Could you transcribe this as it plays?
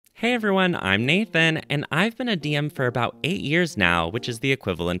Hey everyone, I'm Nathan, and I've been a DM for about 8 years now, which is the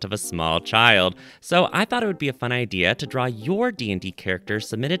equivalent of a small child. So I thought it would be a fun idea to draw your D&D character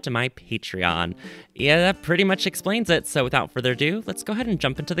submitted to my Patreon. Yeah, that pretty much explains it, so without further ado, let's go ahead and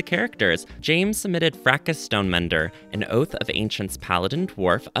jump into the characters. James submitted Fracas Stonemender, an Oath of Ancients paladin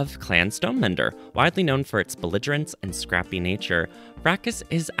dwarf of Clan Stonemender, widely known for its belligerence and scrappy nature. Fracas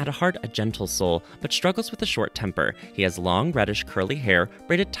is at heart a gentle soul, but struggles with a short temper. He has long, reddish, curly hair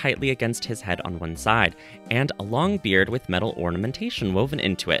braided tightly against his head on one side, and a long beard with metal ornamentation woven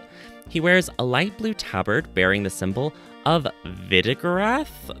into it. He wears a light blue tabard bearing the symbol of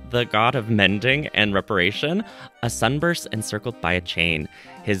Vidigorath, the god of mending and reparation, a sunburst encircled by a chain.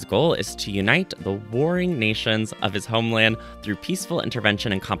 His goal is to unite the warring nations of his homeland through peaceful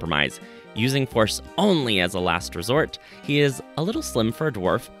intervention and compromise, using force only as a last resort. He is a little slim for a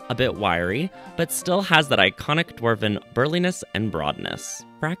dwarf, a bit wiry, but still has that iconic dwarven burliness and broadness.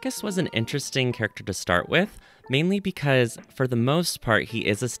 Fracas was an interesting character to start with, mainly because, for the most part, he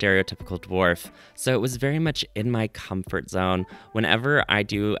is a stereotypical dwarf, so it was very much in my comfort zone. Whenever I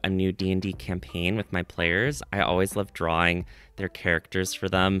do a new D&D campaign with my players, I always love drawing their characters for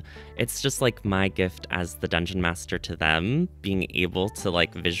them. It's just like my gift as the dungeon master to them, being able to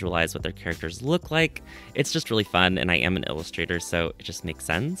like visualize what their characters look like. It's just really fun, and I am an illustrator, so it just makes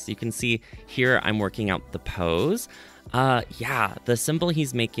sense. You can see here I'm working out the pose. The symbol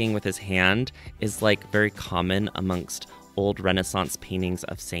he's making with his hand is like very common amongst old Renaissance paintings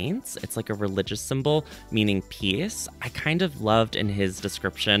of saints. It's like a religious symbol meaning peace. I kind of loved in his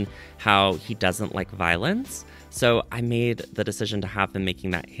description how he doesn't like violence, so I made the decision to have him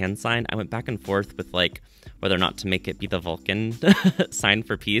making that hand sign. I went back and forth with like whether or not to make it be the Vulcan sign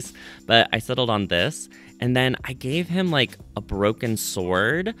for peace, but I settled on this. And then I gave him like a broken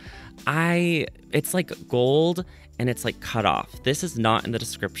sword. It's like gold and it's like cut off. This is not in the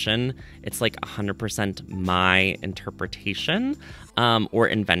description. It's like 100% my interpretation or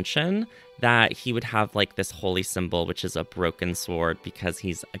invention that he would have like this holy symbol, which is a broken sword, because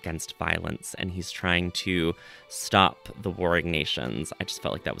he's against violence and he's trying to stop the warring nations. I just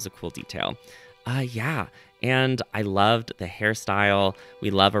felt like that was a cool detail. And I loved the hairstyle.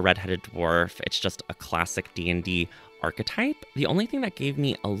 We love a redheaded dwarf. It's just a classic D&D archetype. The only thing that gave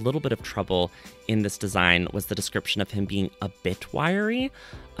me a little bit of trouble in this design was the description of him being a bit wiry,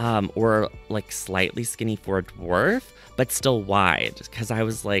 or like slightly skinny for a dwarf, but still wide. Because I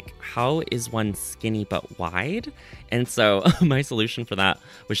was like, how is one skinny but wide? And so my solution for that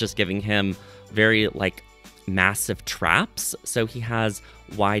was just giving him very like massive traps. So he has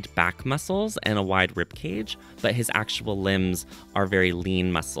wide back muscles and a wide rib cage, but his actual limbs are very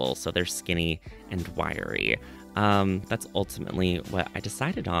lean muscle, so they're skinny and wiry. That's ultimately what I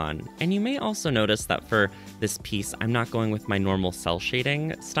decided on. And you may also notice that for this piece, I'm not going with my normal cell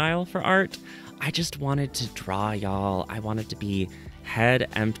shading style for art. I just wanted to draw y'all. I wanted to be head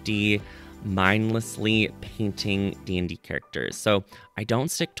empty, mindlessly painting D&D characters. So I don't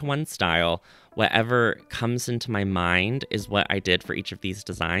stick to one style. Whatever comes into my mind is what I did for each of these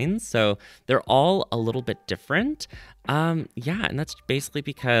designs. So they're all a little bit different. And that's basically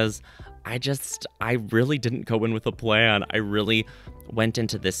because I really didn't go in with a plan. I really went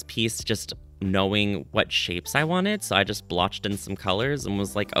into this piece just knowing what shapes I wanted. So I just blotched in some colors and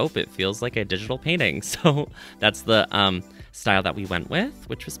was like, oh, it feels like a digital painting. So that's the style that we went with,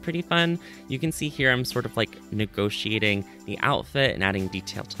 which was pretty fun. You can see here I'm sort of like negotiating the outfit and adding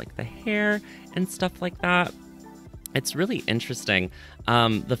detail to like the hair and stuff like that. It's really interesting.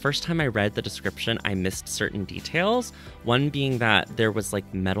 The first time I read the description, I missed certain details. One being that there was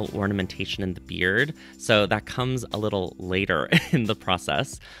like metal ornamentation in the beard. So that comes a little later in the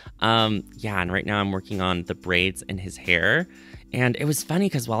process. And right now I'm working on the braids in his hair. And it was funny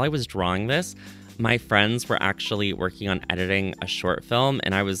because while I was drawing this, my friends were actually working on editing a short film,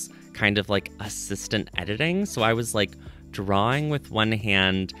 and I was kind of like assistant editing. So I was like drawing with one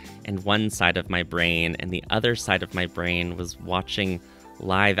hand and one side of my brain, and the other side of my brain was watching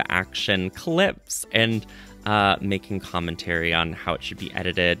live action clips and making commentary on how it should be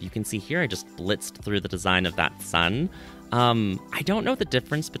edited. You can see here I just blitzed through the design of that sun. I don't know the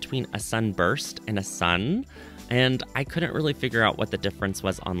difference between a sunburst and a sun, and I couldn't really figure out what the difference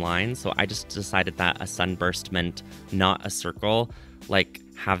was online, so I just decided that a sunburst meant not a circle, like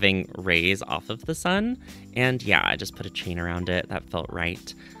having rays off of the sun. And I just put a chain around it. That felt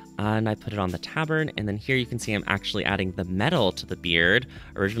right. And I put it on the tabard, and then here you can see I'm actually adding the metal to the beard.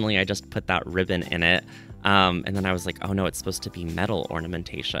 Originally, I just put that ribbon in it, and then I was like, oh no, it's supposed to be metal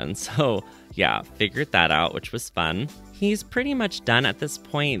ornamentation. So figured that out, which was fun. He's pretty much done at this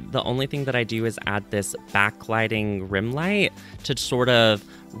point. The only thing that I do is add this backlighting rim light to sort of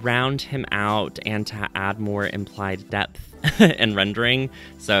round him out and to add more implied depth and rendering,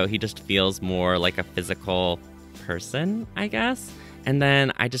 so he just feels more like a physical person, I guess. And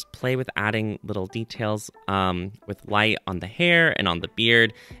then I just play with adding little details with light on the hair and on the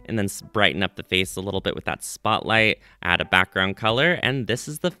beard, and then brighten up the face a little bit with that spotlight, add a background color, and this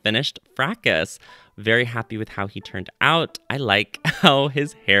is the finished Fracas. Very happy with how he turned out. I like how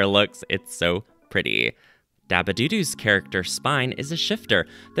his hair looks. It's so pretty. Dabadoodoo's character, Spine, is a shifter,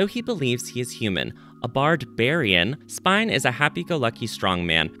 though he believes he is human. A barbarian, Spine is a happy-go-lucky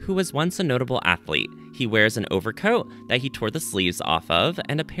strongman who was once a notable athlete. He wears an overcoat that he tore the sleeves off of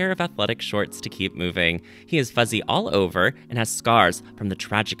and a pair of athletic shorts to keep moving. He is fuzzy all over and has scars from the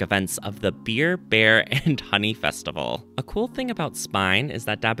tragic events of the Beer, Bear, and Honey Festival. A cool thing about Spine is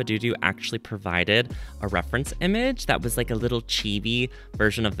that Dabadoodoo actually provided a reference image that was like a little chibi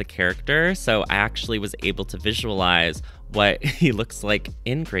version of the character, so I actually was able to visualize what he looks like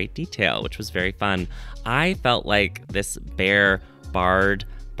in great detail, which was very fun. I felt like this bear bard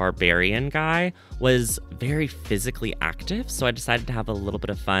barbarian guy was very physically active, so I decided to have a little bit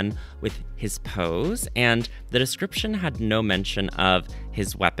of fun with his pose, and the description had no mention of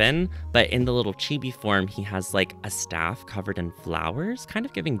his weapon, but in the little chibi form he has like a staff covered in flowers, kind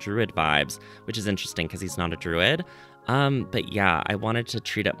of giving druid vibes, which is interesting because he's not a druid. But yeah, I wanted to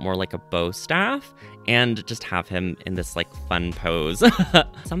treat it more like a bow staff and just have him in this like fun pose.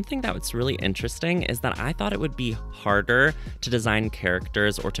 Something that was really interesting is that I thought it would be harder to design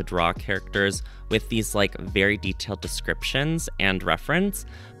characters or to draw characters with these like very detailed descriptions and reference,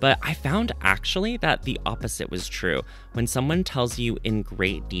 but I found actually that the opposite was true. When someone tells you in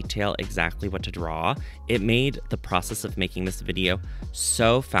great detail exactly what to draw, it made the process of making this video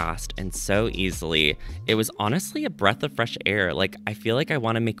so fast and so easily. It was honestly a breath of fresh air. Like, I feel like I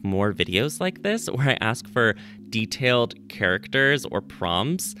want to make more videos like this where I ask for detailed characters or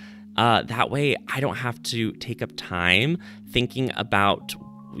prompts. That way I don't have to take up time thinking about,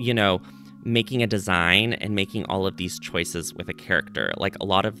 you know, making a design and making all of these choices with a character. Like, a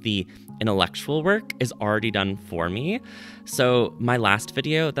lot of the intellectual work is already done for me. So my last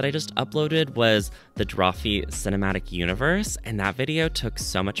video that I just uploaded was the Drawfee Cinematic Universe, and that video took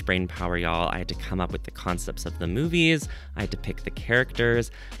so much brain power, y'all. I had to come up with the concepts of the movies, I had to pick the characters,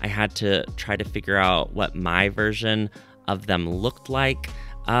 I had to try to figure out what my version of them looked like.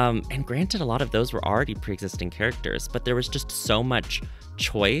 And granted, a lot of those were already pre-existing characters, but there was just so much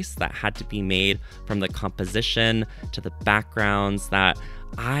choice that had to be made, from the composition to the backgrounds, that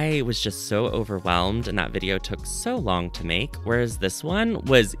I was just so overwhelmed, and that video took so long to make, whereas this one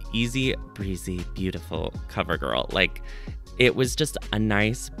was easy breezy, beautiful cover girl. Like, it was just a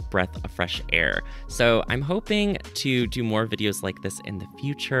nice breath of fresh air. So I'm hoping to do more videos like this in the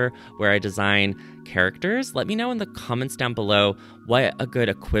future where I design characters. Let me know in the comments down below what a good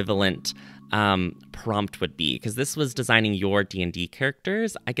equivalent prompt would be, because this was designing your D&D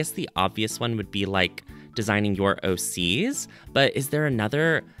characters. I guess the obvious one would be like designing your OCs, but is there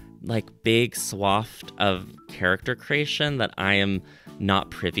another like big swath of character creation that I am not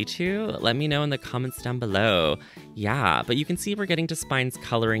privy to? Let me know in the comments down below. Yeah, but you can see we're getting to Spine's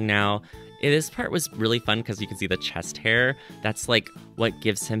coloring now. This part was really fun because you can see the chest hair. That's like what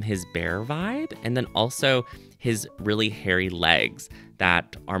gives him his bear vibe, and then also his really hairy legs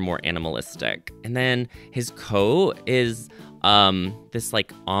that are more animalistic. And then his coat is this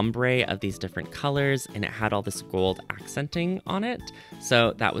like ombre of these different colors, and it had all this gold accenting on it.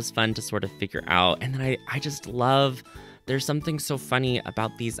 So that was fun to sort of figure out. And then I just love, there's something so funny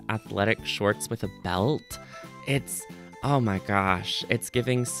about these athletic shorts with a belt. It's, oh my gosh, it's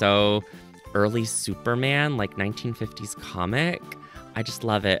giving so early Superman, like 1950s comic. I just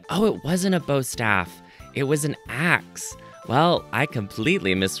love it. Oh, it wasn't a bow staff. It was an axe. Well, I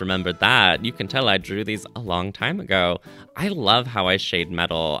completely misremembered that. You can tell I drew these a long time ago. I love how I shade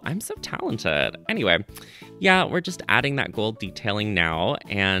metal. I'm so talented. Anyway, yeah, we're just adding that gold detailing now,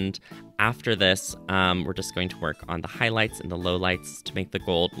 and after this, we're just going to work on the highlights and the lowlights to make the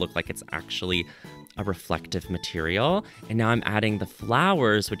gold look like it's actually a reflective material. And now I'm adding the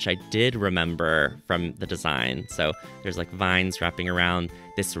flowers, which I did remember from the design. So there's like vines wrapping around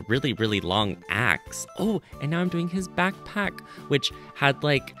this really, really long axe. Oh, and now I'm doing his backpack, which had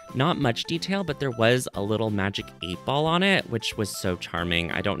like not much detail, but there was a little magic 8-ball on it, which was so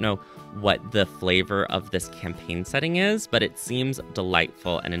charming. I don't know what the flavor of this campaign setting is, but it seems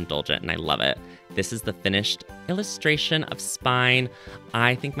delightful and indulgent, and I love it. This is the finished illustration of Spine.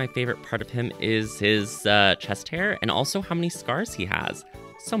 I think my favorite part of him is his chest hair and also how many scars he has.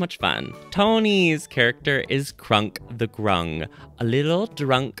 So much fun. Tony's character is Kru'unk the Grung, a little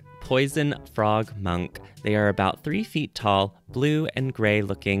drunk poison frog monk. They are about 3 feet tall, blue and gray,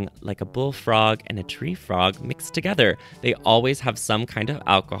 looking like a bullfrog and a tree frog mixed together. They always have some kind of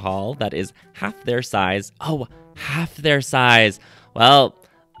alcohol that is half their size. Oh, half their size. Well,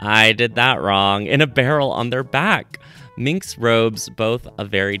 I did that wrong. In a barrel on their back. Minx robes, both a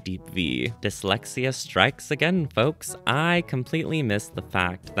very deep V. Dyslexia strikes again, folks. I completely missed the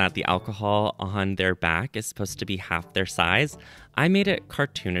fact that the alcohol on their back is supposed to be half their size. I made it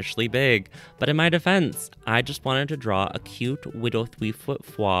cartoonishly big, but in my defense, I just wanted to draw a cute widow 3-foot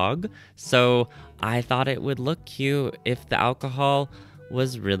frog, so I thought it would look cute if the alcohol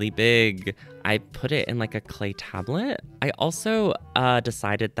was really big. I put it in like a clay tablet. I also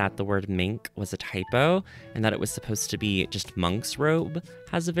decided that the word mink was a typo and that it was supposed to be just monk's robe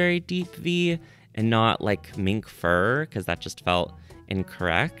has a very deep V and not like mink fur, because that just felt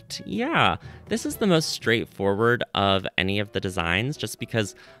incorrect. Yeah, this is the most straightforward of any of the designs just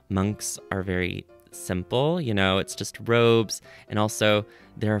because monks are very simple, you know, it's just robes and also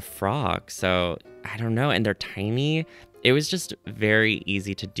they're a frog, so I don't know, and they're tiny. It was just very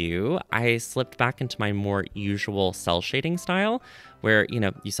easy to do. I slipped back into my more usual cell shading style where, you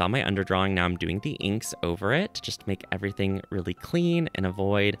know, you saw my underdrawing. Now I'm doing the inks over it to just make everything really clean and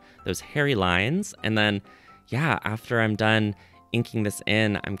avoid those hairy lines. And then, yeah, after I'm done inking this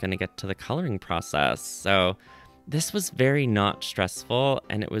in, I'm going to get to the coloring process. So this was very not stressful,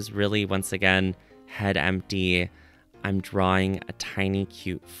 and it was really, once again, head empty. I'm drawing a tiny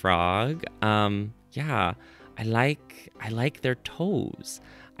cute frog. Yeah, I like their toes.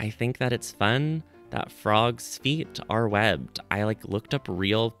 I think that it's fun that frogs' feet are webbed. I looked up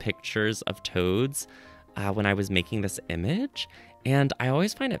real pictures of toads when I was making this image, and I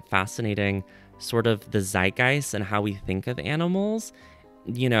always find it fascinating sort of the zeitgeist and how we think of animals.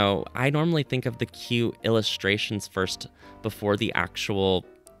 You know, I normally think of the cute illustrations first before the actual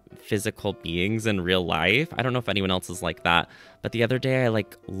physical beings in real life. I don't know if anyone else is like that, but the other day I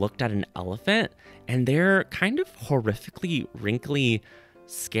looked at an elephant and they're kind of horrifically wrinkly,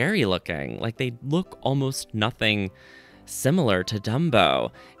 scary looking. Like they look almost nothing similar to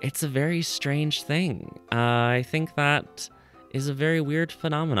Dumbo. It's a very strange thing. I think that is a very weird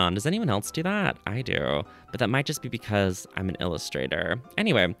phenomenon. Does anyone else do that? I do, but that might just be because I'm an illustrator.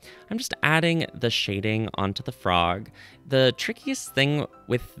 Anyway, I'm just adding the shading onto the frog. The trickiest thing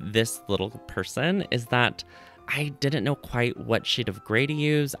with this little person is that I didn't know quite what shade of gray to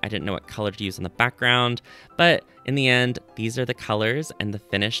use. I didn't know what color to use on the background, but in the end, these are the colors and the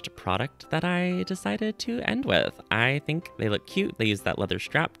finished product that I decided to end with. I think they look cute. They use that leather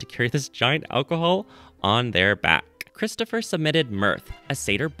strap to carry this giant alcohol on their back. Christopher submitted Mirth, a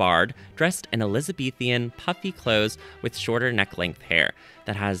satyr bard dressed in Elizabethan puffy clothes with shorter neck-length hair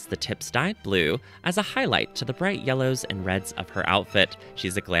that has the tips dyed blue as a highlight to the bright yellows and reds of her outfit.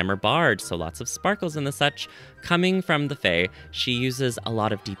 She's a glamour bard, so lots of sparkles and the such. Coming from the Fae, she uses a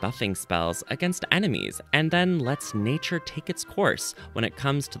lot of debuffing spells against enemies and then lets nature take its course when it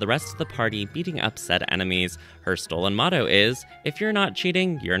comes to the rest of the party beating up said enemies. Her stolen motto is, if you're not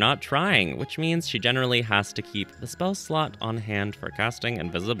cheating, you're not trying, which means she generally has to keep the spell slot on hand for casting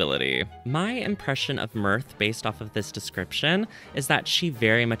invisibility. My impression of Mirth based off of this description is that she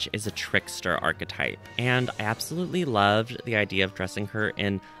very much is a trickster archetype, and I absolutely loved the idea of dressing her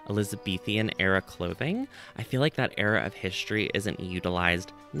in Elizabethan era clothing. I feel like that era of history isn't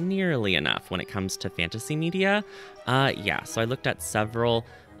utilized nearly enough when it comes to fantasy media. Yeah, so I looked at several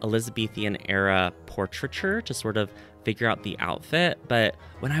Elizabethan era portraiture to sort of figure out the outfit, but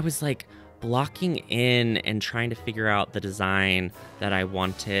when I was blocking in and trying to figure out the design that I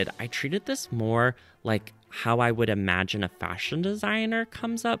wanted, I treated this more like how I would imagine a fashion designer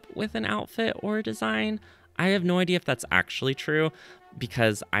comes up with an outfit or a design. I have no idea if that's actually true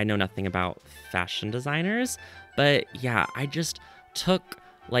because I know nothing about fashion designers, but yeah, I just took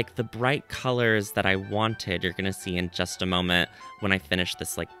the bright colors that I wanted. You're gonna see in just a moment when I finish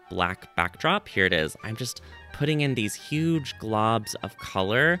this black backdrop. Here it is. I'm just putting in these huge globs of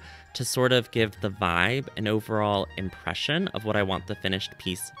color to sort of give the vibe and overall impression of what I want the finished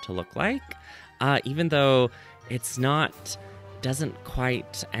piece to look like. Even though it's doesn't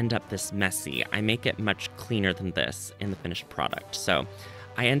quite end up this messy, I make it much cleaner than this in the finished product. So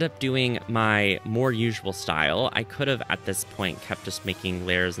I end up doing my more usual style. I could have at this point kept just making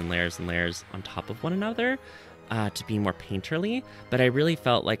layers and layers and layers on top of one another to be more painterly, but I really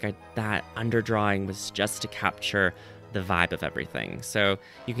felt like that underdrawing was just to capture the vibe of everything. So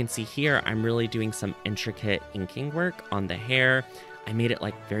you can see here, I'm really doing some intricate inking work on the hair. I made it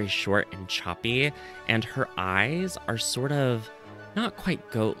like very short and choppy, and her eyes are sort of not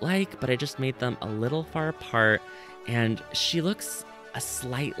quite goat-like, but I just made them a little far apart, and she looks a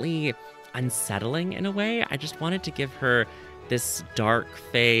slightly unsettling in a way. I just wanted to give her this dark,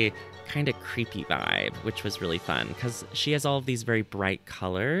 fey, kind of creepy vibe, which was really fun because she has all of these very bright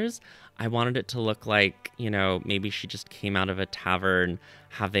colors. I wanted it to look like, you know, maybe she just came out of a tavern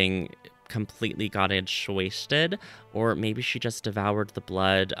having completely gotten wasted, or maybe she just devoured the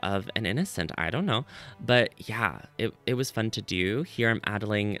blood of an innocent. I don't know. But yeah, it was fun to do. Here I'm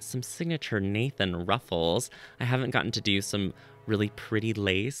adding some signature Nathan ruffles. I haven't gotten to do some really pretty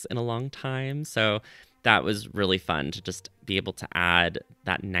lace in a long time, so that was really fun to just be able to add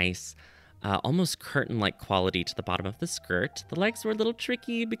that nice almost curtain-like quality to the bottom of the skirt. The legs were a little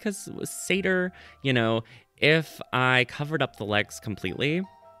tricky because it was satyr. You know, if I covered up the legs completely,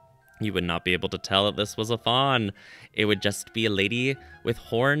 you would not be able to tell that this was a fawn. It would just be a lady with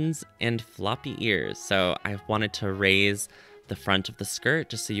horns and floppy ears. So I wanted to raise the front of the skirt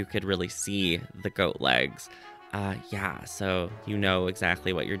just so you could really see the goat legs. Yeah, so you know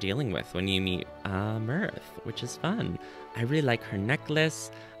exactly what you're dealing with when you meet Mirth, which is fun. I really like her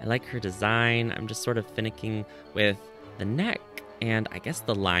necklace. I like her design. I'm just sort of finicking with the neck and I guess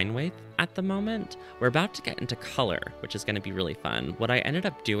the line width at the moment. We're about to get into color, which is going to be really fun. What I ended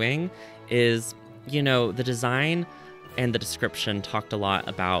up doing is, you know, the design and the description talked a lot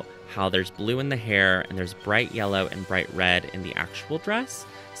about how there's blue in the hair and there's bright yellow and bright red in the actual dress.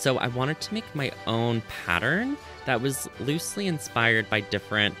 So I wanted to make my own pattern that was loosely inspired by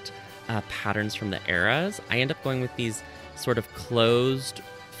different patterns from the eras. I end up going with these sort of closed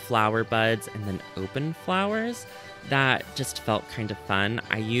flower buds and then open flowers that just felt kind of fun.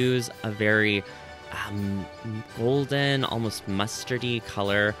 I use a very golden, almost mustardy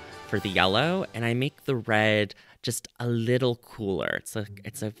color for the yellow, and I make the red just a little cooler.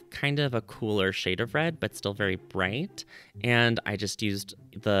 It's a kind of a cooler shade of red, but still very bright. And I just used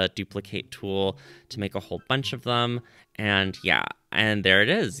the duplicate tool to make a whole bunch of them. And yeah, and there it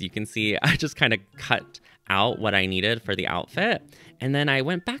is. You can see I just kind of cut out what I needed for the outfit. And then I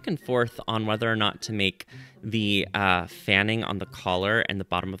went back and forth on whether or not to make the fanning on the collar and the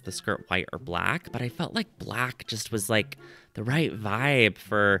bottom of the skirt white or black. But I felt like black just was like the right vibe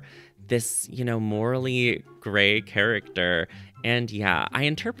for this, you know, morally gray character. And yeah, I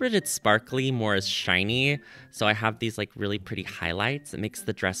interpreted sparkly more as shiny. So I have these like really pretty highlights. It makes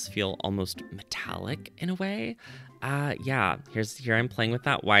the dress feel almost metallic in a way. Yeah, here I'm playing with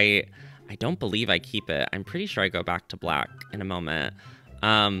that white. I don't believe I keep it. I'm pretty sure I go back to black in a moment.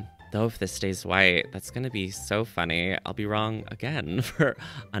 Though if this stays white, that's gonna be so funny. I'll be wrong again for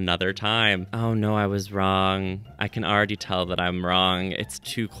another time. Oh no, I was wrong. I can already tell that I'm wrong. It's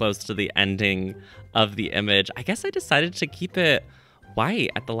too close to the ending of the image. I guess I decided to keep it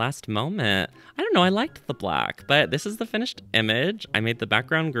white at the last moment. I don't know, I liked the black, but this is the finished image. I made the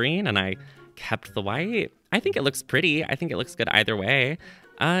background green and I kept the white. I think it looks pretty. I think it looks good either way.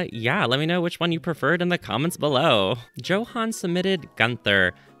 Yeah, let me know which one you preferred in the comments below. Johan submitted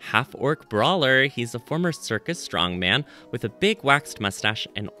Gunther, half-orc brawler. He's a former circus strongman with a big waxed mustache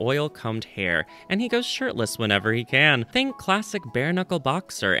and oil-combed hair, and he goes shirtless whenever he can. Think classic bare-knuckle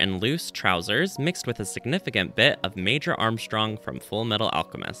boxer and loose trousers mixed with a significant bit of Major Armstrong from Full Metal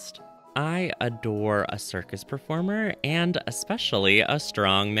Alchemist. I adore a circus performer, and especially a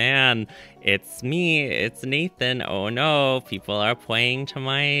strong man. It's me, it's Nathan. Oh no, people are playing to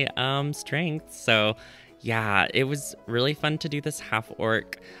my strengths. So yeah, it was really fun to do this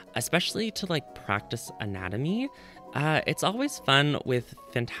half-orc, especially to like practice anatomy. It's always fun with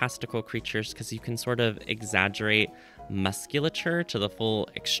fantastical creatures because you can sort of exaggerate musculature to the full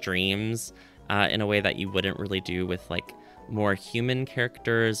extremes in a way that you wouldn't really do with like more human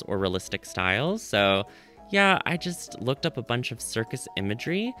characters or realistic styles. So yeah, I just looked up a bunch of circus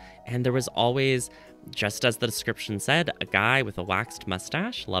imagery, and there was always, just as the description said, a guy with a waxed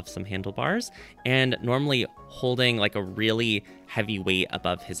mustache, loves some handlebars, and normally holding like a really heavy weight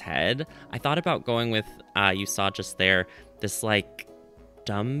above his head. I thought about going with, you saw just there, this like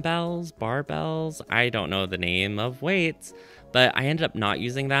dumbbells, barbells, I don't know the name of weights, but I ended up not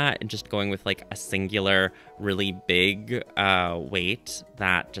using that and just going with like a singular, really big weight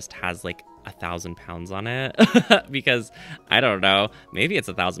that just has like 1,000 pounds on it. Because I don't know, maybe it's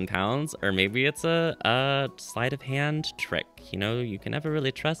 1,000 pounds or maybe it's a sleight of hand trick. You know, you can never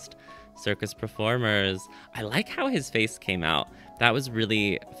really trust circus performers. I like how his face came out. That was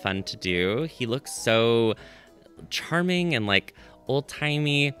really fun to do. He looks so charming and like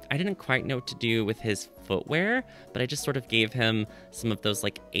old-timey. I didn't quite know what to do with his footwear, but I just sort of gave him some of those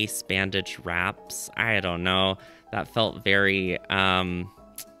like ace bandage wraps. I don't know. That felt very, I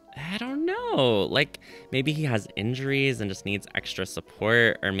don't know. Like maybe he has injuries and just needs extra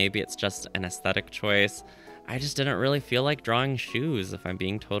support, or maybe it's just an aesthetic choice. I just didn't really feel like drawing shoes, if I'm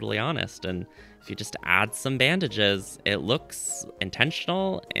being totally honest. And if you just add some bandages, it looks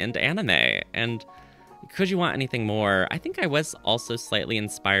intentional and anime. And could you want anything more? I think I was also slightly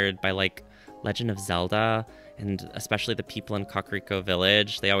inspired by like Legend of Zelda, and especially the people in Kakariko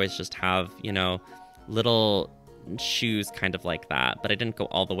Village. They always just have, you know, little shoes kind of like that, but I didn't go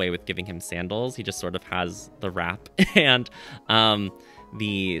all the way with giving him sandals. He just sort of has the wrap and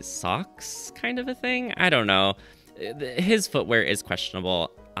the socks kind of a thing. I don't know. His footwear is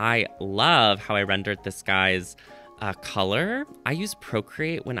questionable. I love how I rendered this guy's color. I use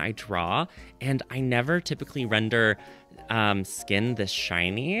Procreate when I draw, and I never typically render skin this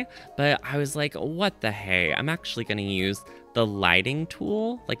shiny, but I was like, what the hey? I'm actually going to use the lighting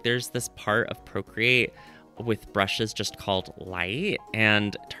tool. Like there's this part of Procreate with brushes just called light,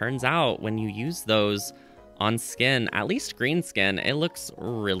 and turns out when you use those on skin, at least green skin, it looks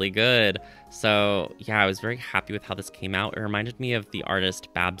really good. So yeah, I was very happy with how this came out. It reminded me of the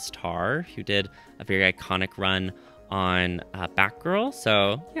artist Babs Tarr, who did a very iconic run on Batgirl.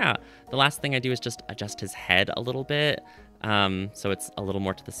 So yeah, the last thing I do is just adjust his head a little bit, so it's a little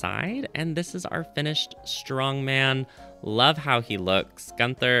more to the side. And this is our finished strongman. Love how he looks.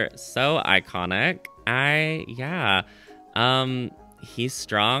 Gunther, so iconic. He's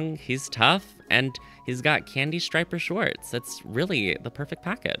strong, he's tough, and he's got candy striper shorts. It's really the perfect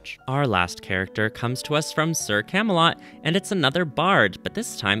package. Our last character comes to us from Sir Camelot, and it's another bard, but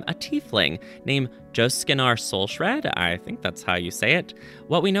this time a tiefling named Joskinar Soulshred. I think that's how you say it.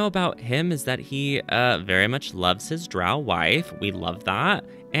 What we know about him is that he very much loves his drow wife. We love that.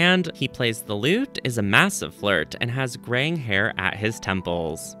 And he plays the lute, is a massive flirt, and has graying hair at his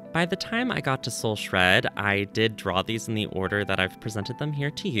temples. By the time I got to Soulshred, I did draw these in the order that I've presented them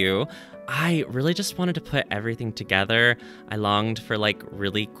here to you. I really just wanted to put everything together. I longed for like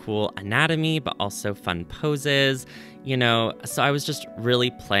really cool anatomy, but also fun poses, you know, so I was just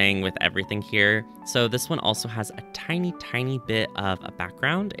really playing with everything here. So this one also has a tiny, tiny bit of a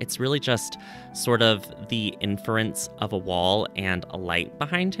background. It's really just sort of the inference of a wall and a light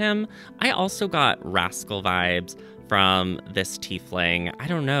behind him. I also got Rascal vibes from this tiefling. I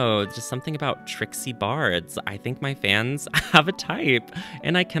don't know, just something about tricksy bards. I think my fans have a type,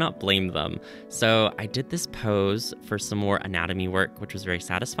 and I cannot blame them. So I did this pose for some more anatomy work, which was very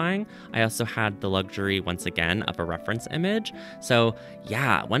satisfying. I also had the luxury, once again, of a reference image. So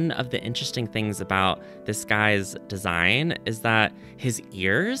yeah, one of the interesting things about this guy's design is that his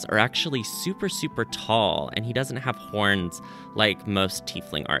ears are actually super, super tall, and he doesn't have horns like most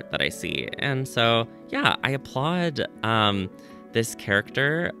tiefling art that I see. And so yeah, I applaud this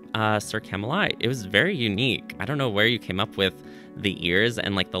character, Sir Camelot. It was very unique. I don't know where you came up with the ears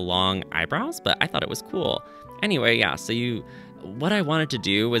and like the long eyebrows, but I thought it was cool. Anyway, yeah, so what I wanted to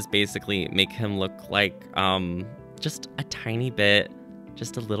do was basically make him look like just a tiny bit,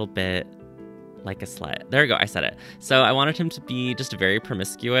 just a little bit like a slut. There we go, I said it. So I wanted him to be just very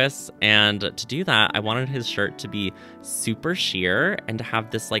promiscuous, and to do that, I wanted his shirt to be super sheer and to have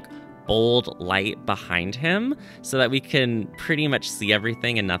this like bold light behind him so that we can pretty much see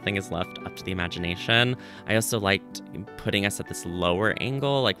everything and nothing is left up to the imagination. I also liked putting us at this lower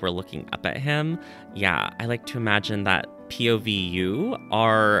angle, like we're looking up at him. Yeah, I like to imagine that POV you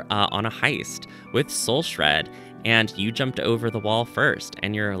are on a heist with Soulshred, and you jumped over the wall first,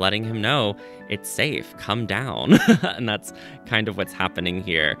 and you're letting him know it's safe, come down. And that's kind of what's happening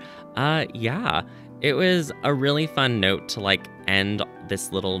here. Yeah, it was a really fun note to like end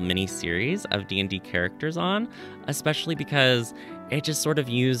this little mini series of D&D characters on, especially because it just sort of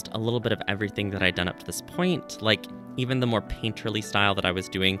used a little bit of everything that I'd done up to this point. Like even the more painterly style that I was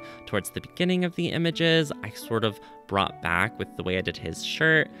doing towards the beginning of the images, I sort of brought back with the way I did his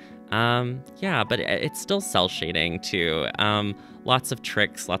shirt. Yeah, but it's still cell shading too. Lots of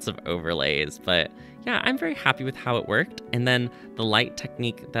tricks, lots of overlays, but yeah, I'm very happy with how it worked. And then the light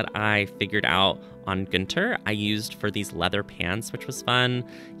technique that I figured out on Gunther, I used for these leather pants, which was fun.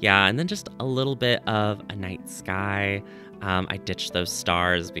 Yeah, and then just a little bit of a night sky. I ditched those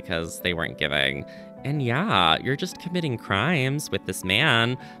stars because they weren't giving. And yeah, you're just committing crimes with this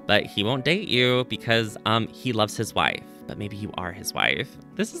man, but he won't date you because he loves his wife. But maybe you are his wife.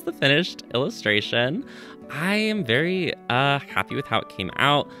 This is the finished illustration. I am very happy with how it came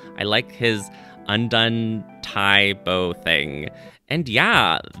out. I like his undone tie bow thing. And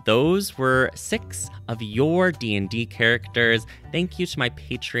yeah, those were 6 of your D&D characters. Thank you to my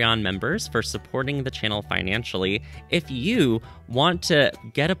Patreon members for supporting the channel financially. If you want to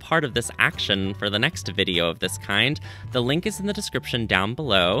get a part of this action for the next video of this kind, the link is in the description down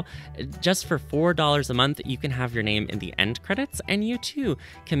below. Just for $4 a month, you can have your name in the end credits, and you too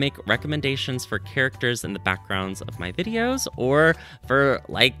can make recommendations for characters in the backgrounds of my videos, or for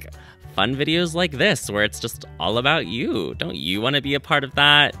like fun videos like this where it's just all about you. Don't you want to be a part of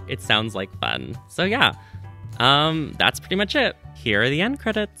that? It sounds like fun. So yeah, that's pretty much it. Here are the end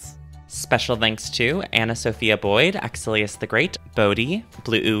credits. Special thanks to Anna Sophia Boyd, Axelius the Great, Bodhi,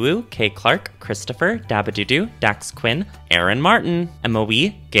 Blue Uwu, Kay Clark, Christopher, Dabadoodoo, Dax Quinn, Aaron Martin, Emma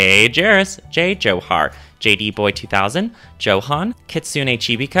Wee, Gay Jarris, Jay Johar, JD Boy 2000, Johan, Kitsune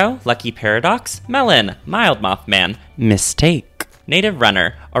Chibiko, Lucky Paradox, Melon, Mild Mothman, Mistake, Native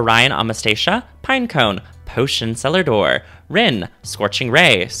Runner, Orion Amastasia, Pinecone, Potion Cellar Door, Rin, Scorching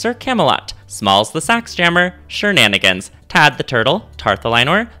Ray, Sir Camelot, Smalls the Sax Jammer, Shenanigans, Tad the Turtle,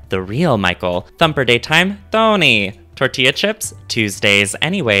 Tarthalinor, The Real Michael, Thumper Daytime, Thony, Tortilla Chips, Tuesdays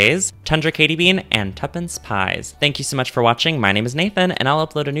Anyways, Tundra Katie Bean, and Tuppence Pies. Thank you so much for watching. My name is Nathan, and I'll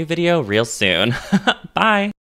upload a new video real soon. Bye!